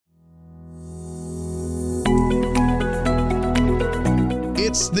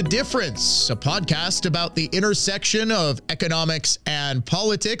It's The Difference, a podcast about the intersection of economics and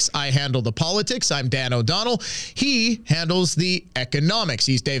politics. I handle the politics. I'm Dan O'Donnell. He handles the economics.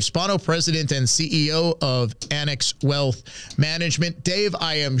 He's Dave Spano, president and CEO of Annex Wealth Management. Dave,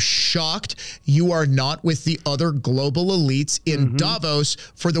 I am shocked you are not with the other global elites in Davos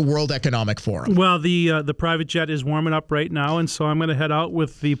for the World Economic Forum. Well, the private jet is warming up right now, and so I'm going to head out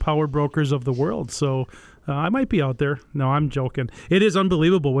with the power brokers of the world. So I might be out there. No, I'm joking. It is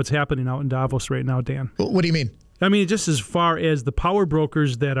unbelievable what's happening out in Davos right now, Dan. What do you mean? I mean, just as far as the power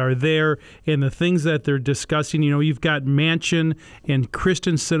brokers that are there and the things that they're discussing, you've got Manchin and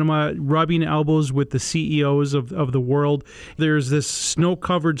Kristen Sinema rubbing elbows with the CEOs of the world. There's this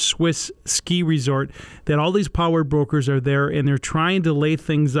snow-covered Swiss ski resort that all these power brokers are there, and they're trying to lay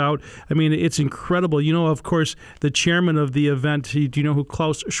things out. I mean, it's incredible. Of course, the chairman of the event, do you know who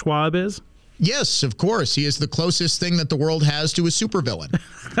Klaus Schwab is? Yes, of course. He is the closest thing that the world has to a supervillain.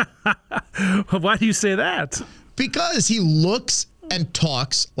 Why do you say that? Because he looks and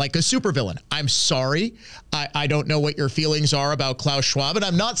talks like a supervillain. I'm sorry. I don't know what your feelings are about Klaus Schwab, and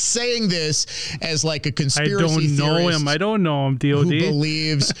I'm not saying this as like a conspiracy theorist. I don't know him, DOD. Who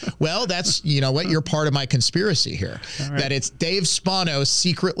believes, well, that's, what, you're part of my conspiracy here. Right. That it's Dave Spano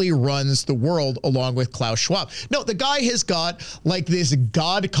secretly runs the world along with Klaus Schwab. No, the guy has got like this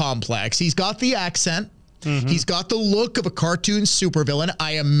God complex. He's got the accent. He's got the look of a cartoon supervillain.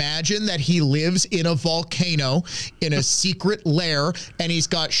 I imagine that he lives in a volcano in a secret lair, and he's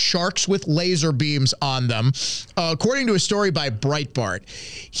got sharks with laser beams on them. According to a story by Breitbart,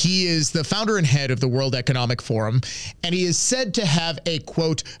 he is the founder and head of the World Economic Forum, and he is said to have a,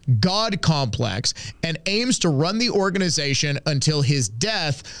 quote, God complex and aims to run the organization until his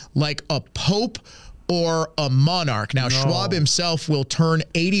death like a pope or a monarch. Now, Schwab himself will turn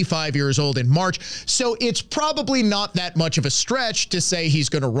 85 years old in March, so it's probably not that much of a stretch to say he's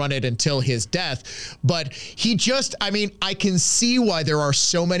going to run it until his death. But I can see why there are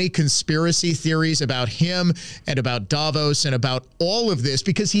so many conspiracy theories about him and about Davos and about all of this,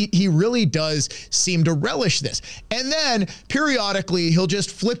 because he really does seem to relish this. And then periodically he'll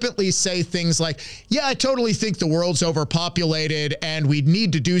just flippantly say things like, yeah, I totally think the world's overpopulated and we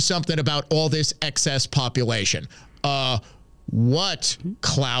need to do something about all this excess population. What,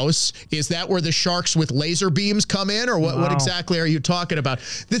 Klaus? Is that where the sharks with laser beams come in, or what? Wow. What exactly are you talking about?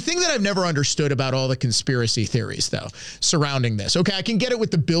 The thing that I've never understood about all the conspiracy theories, though, surrounding this. Okay, I can get it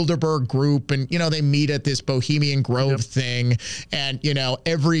with the Bilderberg group, and they meet at this Bohemian Grove thing, and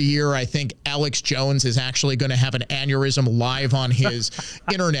every year I think Alex Jones is actually going to have an aneurysm live on his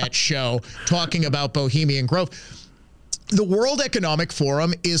internet show talking about Bohemian Grove. The World Economic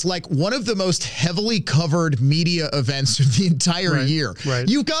Forum is like one of the most heavily covered media events of the entire year. Right.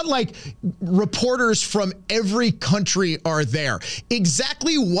 You've got like reporters from every country are there.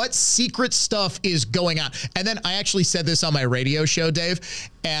 Exactly what secret stuff is going on. And then I actually said this on my radio show, Dave,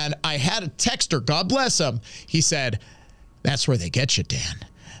 and I had a texter, God bless him. He said, that's where they get you, Dan.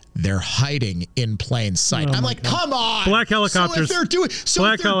 They're hiding in plain sight. I'm like, come on. Black helicopters. So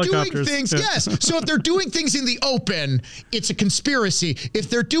if they're doing things, yes. So if they're doing things in the open, it's a conspiracy. If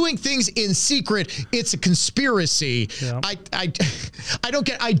they're doing things in secret, it's a conspiracy. Yeah. I don't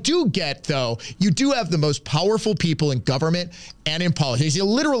get. I do get, though, you do have the most powerful people in government and in politics. It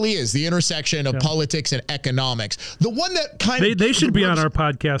literally is the intersection of politics and economics. The one that they should be on our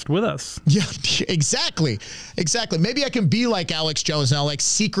podcast with us. Yeah, exactly. Maybe I can be like Alex Jones and I'll like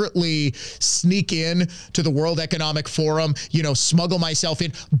secretly sneak in to the World Economic Forum, smuggle myself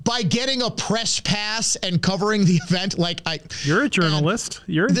in by getting a press pass and covering the event. You're a journalist.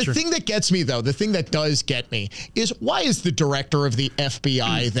 The thing that gets me, though, the thing that does get me is, why is the director of the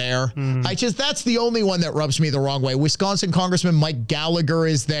FBI there? That's the only one that rubs me the wrong way. Wisconsin Congressman Mike Gallagher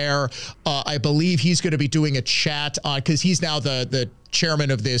is there. I believe he's going to be doing a chat because he's now the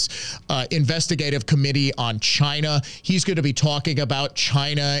chairman of this investigative committee on China. He's going to be talking about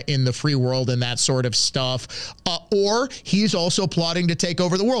China in the free world and that sort of stuff. Or he's also plotting to take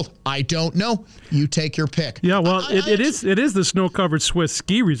over the world. I don't know. You take your pick. Yeah, well, it is the snow-covered Swiss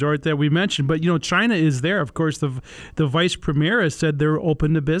ski resort that we mentioned. But, China is there. Of course, the vice premier has said they're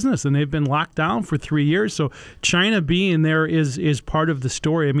open to business, and they've been locked down for 3 years. So China being there is part of the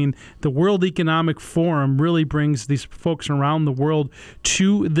story. I mean, the World Economic Forum really brings these folks around the world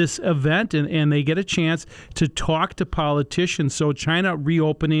to this event, and they get a chance to talk to politicians. So China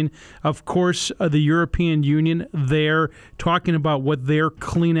reopening, of course, the European Union, they're talking about what their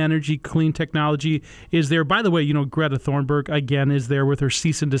clean energy, clean technology is there. By the way, Greta Thunberg, again, is there with her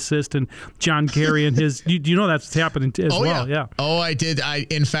cease and desist, and John Kerry and his, you know that's happening as well. Yeah. Oh, I did.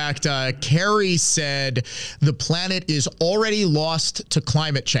 In fact, Kerry said the planet is already lost to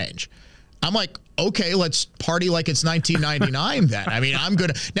climate change. I'm like, okay, let's party like it's 1999 then. I mean, I'm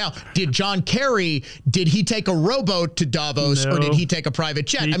going to. Now, did John Kerry, did he take a rowboat to Davos or did he take a private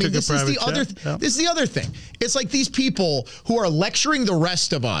jet? I mean, this is the other thing. It's like these people who are lecturing the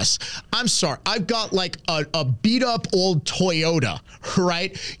rest of us. I'm sorry. I've got like a beat up old Toyota,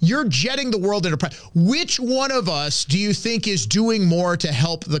 right? You're jetting the world into which one of us do you think is doing more to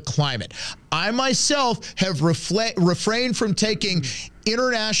help the climate? I myself have refrained from taking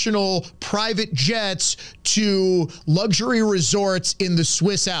international private jets to luxury resorts in the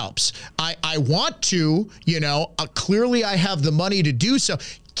Swiss Alps. I want to, clearly I have the money to do so.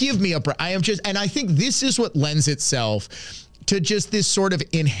 Give me a break. And I think this is what lends itself to just this sort of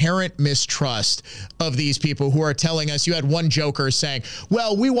inherent mistrust of these people who are telling us. You had one joker saying,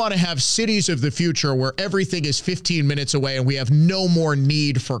 well, we want to have cities of the future where everything is 15 minutes away and we have no more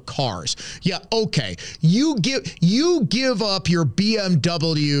need for cars. Yeah, okay. You give up your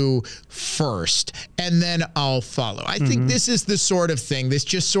BMW first and then I'll follow. I think this is the sort of thing, this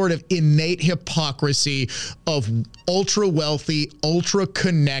just sort of innate hypocrisy of ultra wealthy, ultra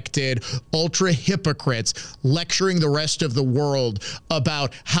connected, ultra hypocrites lecturing the rest of the world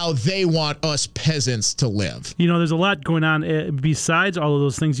about how they want us peasants to live. There's a lot going on besides all of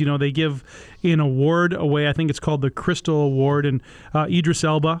those things. They give an award away. I think it's called the Crystal Award, and Idris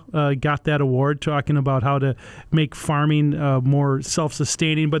Elba got that award, talking about how to make farming more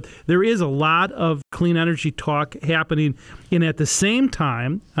self-sustaining. But there is a lot of clean energy talk happening, and at the same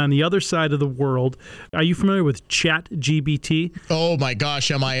time, on the other side of the world, are you familiar with ChatGPT? Oh my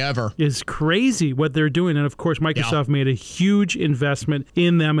gosh, am I ever? It's crazy what they're doing, and of course, Microsoft made a huge investment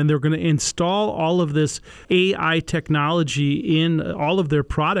in them, and they're going to install all of this AI technology in all of their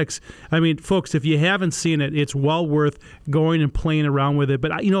products. I mean, folks, if you haven't seen it, it's well worth going and playing around with it.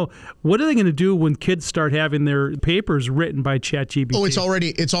 But, what are they going to do when kids start having their papers written by ChatGPT? Oh, it's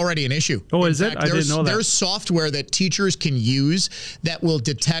already an issue. Oh, is it? I didn't know that. There's software that teachers can use that will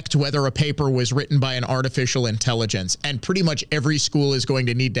detect whether a paper was written by an artificial intelligence. And pretty much every school is going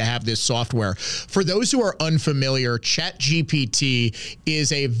to need to have this software. For those who are unfamiliar, ChatGPT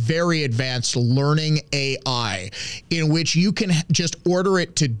is a very advanced learning AI in which you can just order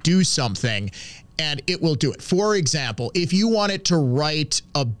it to do something and it will do it. For example, if you want it to write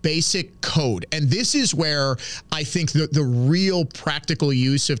a basic code, and this is where I think the real practical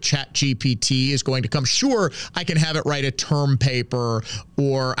use of ChatGPT is going to come. Sure, I can have it write a term paper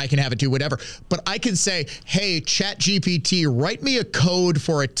or I can have it do whatever, but I can say, hey, ChatGPT, write me a code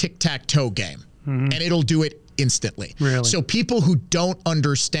for a tic-tac-toe game, and it'll do it instantly. Really? So people who don't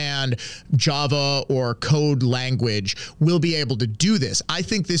understand Java or code language will be able to do this. I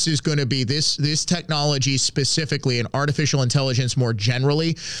think this is going to be this technology specifically, and artificial intelligence more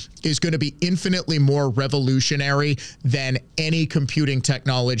generally, is going to be infinitely more revolutionary than any computing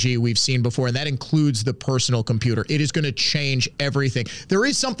technology we've seen before. And that includes the personal computer. It is going to change everything. There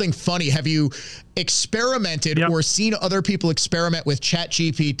is something funny. Have you experimented or seen other people experiment with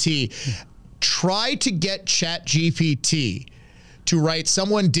ChatGPT? Try to get ChatGPT to write.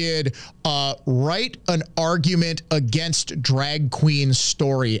 Someone did write an argument against drag queen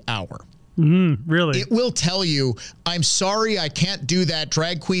story hour. Really? It will tell you, I'm sorry, I can't do that.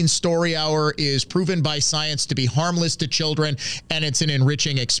 Drag queen story hour is proven by science to be harmless to children, and it's an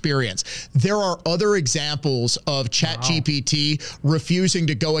enriching experience. There are other examples of ChatGPT refusing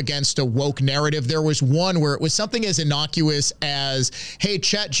to go against a woke narrative. There was one where it was something as innocuous as, hey,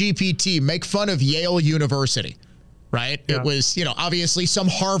 ChatGPT, make fun of Yale University. Right? Yeah. It was, obviously some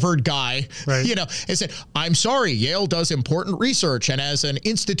Harvard guy, and said, I'm sorry, Yale does important research. And as an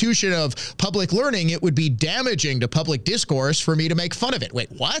institution of public learning, it would be damaging to public discourse for me to make fun of it.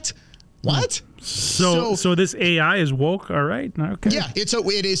 Wait, what? What? So this AI is woke, all right? Okay. Yeah, it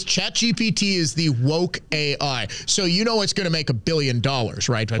is. ChatGPT is the woke AI. So it's going to make $1 billion,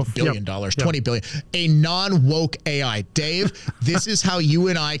 right? $1 billion, $20 billion. A non-woke AI. Dave, this is how you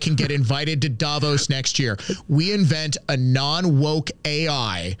and I can get invited to Davos next year. We invent a non-woke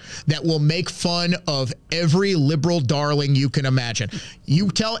AI that will make fun of every liberal darling you can imagine.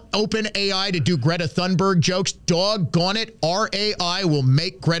 You tell OpenAI to do Greta Thunberg jokes, doggone it, our AI will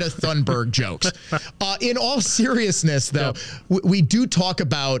make Greta Thunberg jokes. In all seriousness, though, we do talk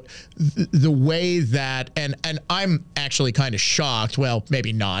about the way that, and I'm actually kind of shocked, well,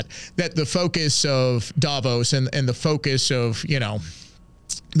 maybe not, that the focus of Davos and the focus of,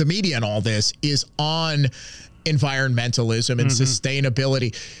 the media and all this is on environmentalism and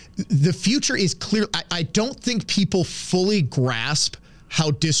sustainability. The future is clear. I don't think people fully grasp how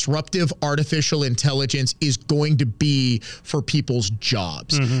disruptive artificial intelligence is going to be for people's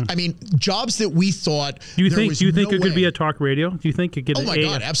jobs. I mean, jobs that we thought Do you think it could be a talk radio? Do you think it could? Oh my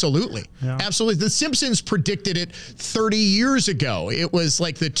God, absolutely. Yeah. Absolutely. The Simpsons predicted it 30 years ago. It was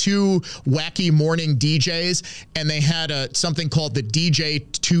like the two wacky morning DJs, and they had something called the DJ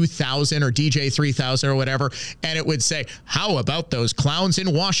 2000 or DJ 3000 or whatever, and it would say, "How about those clowns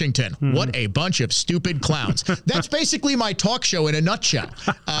in Washington? What a bunch of stupid clowns." That's basically my talk show in a nutshell.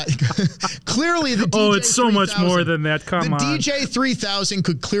 Clearly, the DJ it's so much more than that. Come on. The DJ 3000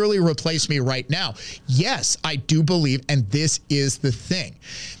 could clearly replace me right now. Yes, I do believe, and this is the thing.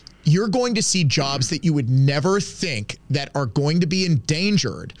 You're going to see jobs that you would never think that are going to be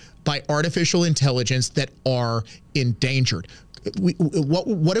endangered by artificial intelligence that are endangered.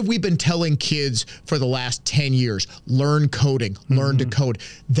 What have we been telling kids for the last 10 years? Learn coding, learn to code.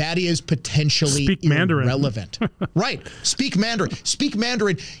 That is potentially irrelevant. Right. Speak Mandarin. Speak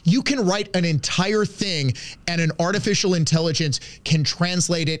Mandarin. You can write an entire thing and an artificial intelligence can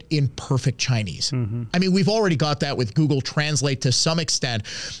translate it in perfect Chinese. I mean, we've already got that with Google Translate to some extent,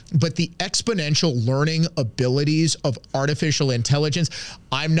 but the exponential learning abilities of artificial intelligence,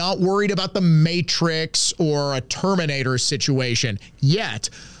 I'm not worried about the Matrix or a Terminator situation yet,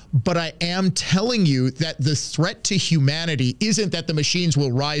 but I am telling you that the threat to humanity isn't that the machines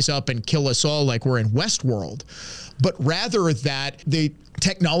will rise up and kill us all like we're in Westworld, but rather that the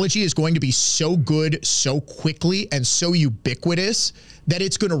technology is going to be so good so quickly and so ubiquitous that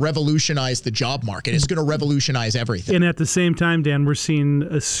it's going to revolutionize the job market. It's going to revolutionize everything. And at the same time, Dan, we're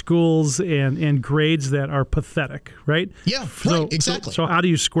seeing schools and grades that are pathetic, right? Yeah, right, exactly. So how do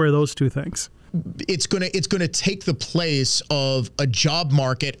you square those two things? It's gonna take the place of a job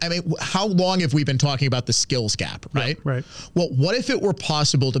market. I mean, how long have we been talking about the skills gap, right? Yeah, right. Well, what if it were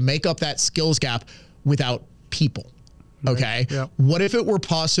possible to make up that skills gap without people? Okay. Right. Yeah. What if it were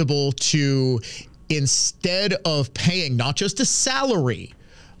possible to, instead of paying not just a salary,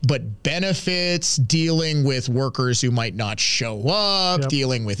 but benefits, dealing with workers who might not show up,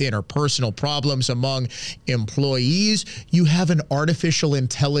 dealing with interpersonal problems among employees, you have an artificial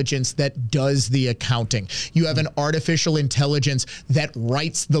intelligence that does the accounting. You have an artificial intelligence that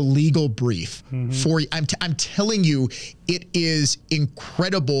writes the legal brief for you. I'm telling you, it is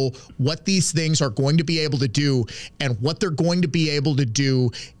incredible what these things are going to be able to do and what they're going to be able to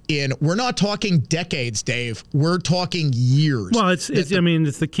do we're not talking decades, Dave. We're talking years. Well, it's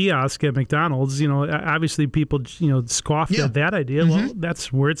the kiosk at McDonald's. Obviously people, scoffed at that idea. Well,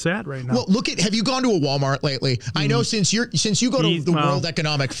 that's where it's at right now. Well, have you gone to a Walmart lately? I know since you go to the World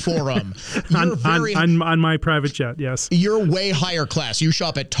Economic Forum, on my private jet, yes. You're way higher class. You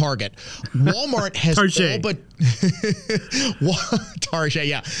shop at Target. Walmart has all but Target,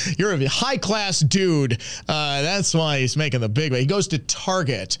 yeah. You're a high class dude. That's why he's making the big way. He goes to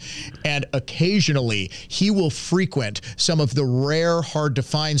Target. And occasionally he will frequent some of the rare, hard to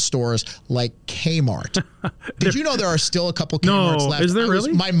find stores like Kmart. Did you know there are still a couple Kmarts left? Is there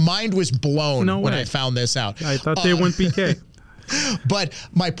really? My mind was blown when I found this out. I thought they went BK. But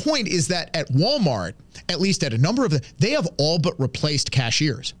my point is that at Walmart, at least at a number of them, they have all but replaced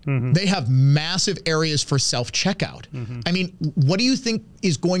cashiers. They have massive areas for self-checkout. I mean, what do you think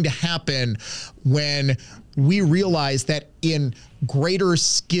is going to happen when we realize that in greater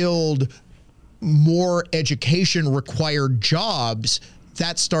skilled, more education required jobs,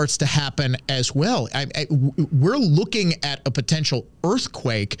 that starts to happen as well? We're looking at a potential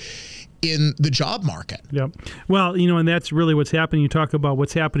earthquake in the job market. Yep. Well, and that's really what's happening. You talk about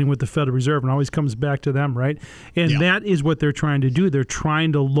what's happening with the Federal Reserve, and it always comes back to them, right? And that is what they're trying to do. They're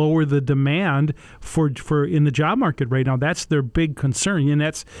trying to lower the demand for in the job market right now. That's their big concern. And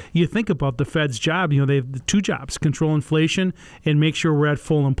that's, you think about the Fed's job, they have two jobs: control inflation and make sure we're at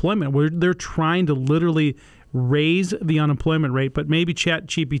full employment. They're trying to literally raise the unemployment rate, but maybe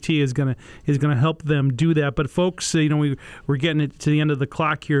ChatGPT is going to help them do that. But folks, we're getting it to the end of the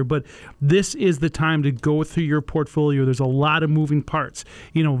clock here, but this is the time to go through your portfolio. There's a lot of moving parts.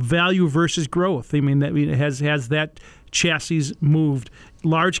 Value versus growth. Has that chassis moved?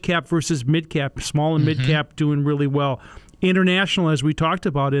 Large cap versus mid cap, small and mid cap doing really well. international, as we talked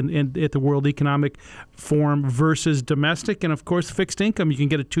about at the World Economic Forum, versus domestic. And, of course, fixed income. You can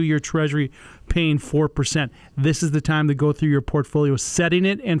get a 2-year Treasury paying 4%. This is the time to go through your portfolio. Setting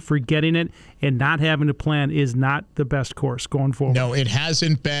it and forgetting it and not having a plan is not the best course going forward. No, it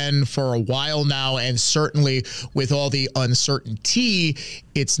hasn't been for a while now, and certainly with all the uncertainty,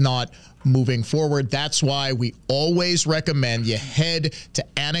 it's not moving forward. That's why we always recommend you head to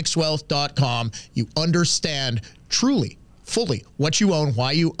annexwealth.com. You understand truly, fully what you own,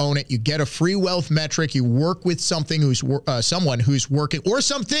 why you own it. You get a free wealth metric. You work with someone who's working, or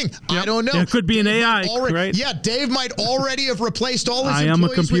something. Yep. I don't know. It could be an AI, right? Yeah, Dave might already have replaced all his I am a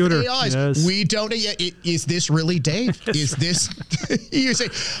employees computer. with AIs. Yes. We don't. Is this really Dave? Is this? You say,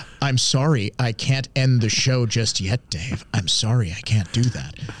 I'm sorry, I can't end the show just yet, Dave. I'm sorry, I can't do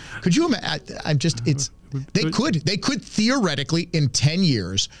that. Could you imagine? They could theoretically in 10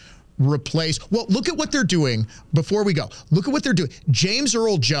 years replace. Well, look at what they're doing before we go. Look at what they're doing. James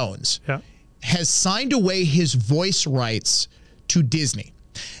Earl Jones has signed away his voice rights to Disney.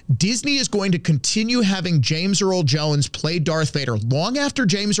 Disney is going to continue having James Earl Jones play Darth Vader long after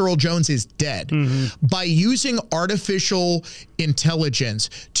James Earl Jones is dead by using artificial intelligence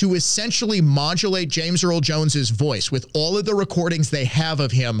to essentially modulate James Earl Jones's voice with all of the recordings they have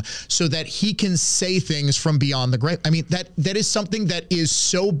of him so that he can say things from beyond the grave. I mean, that is something that is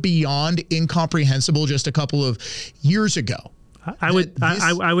so beyond incomprehensible just a couple of years ago. I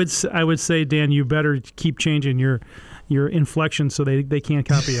would say, Dan, you better keep changing your inflection so they can't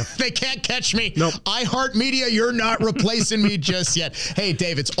copy you. They can't catch me. Nope. iHeartMedia, you're not replacing me just yet. Hey,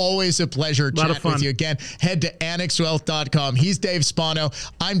 Dave, it's always a pleasure chatting with you again. Head to annexwealth.com. He's Dave Spano.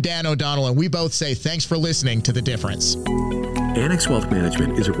 I'm Dan O'Donnell, and we both say thanks for listening to The Difference. Annex Wealth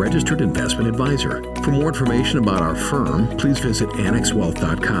Management is a registered investment advisor. For more information about our firm, please visit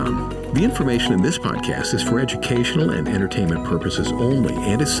annexwealth.com. The information in this podcast is for educational and entertainment purposes only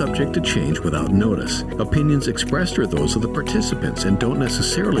and is subject to change without notice. Opinions expressed are those of the participants and don't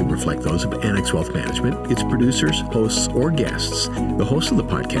necessarily reflect those of Annex Wealth Management, its producers, hosts, or guests. The host of the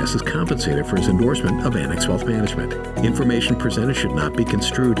podcast is compensated for his endorsement of Annex Wealth Management. Information presented should not be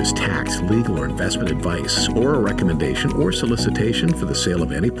construed as tax, legal, or investment advice, or a recommendation or solicitation for the sale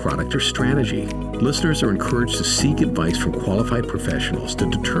of any product or strategy. Listeners are encouraged to seek advice from qualified professionals to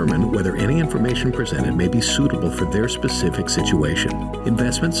determine whether any information presented may be suitable for their specific situation.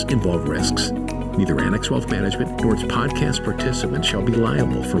 Investments involve risks. Neither Annex Wealth Management nor its podcast participants shall be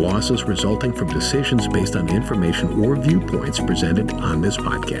liable for losses resulting from decisions based on information or viewpoints presented on this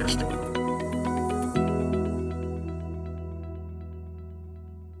podcast.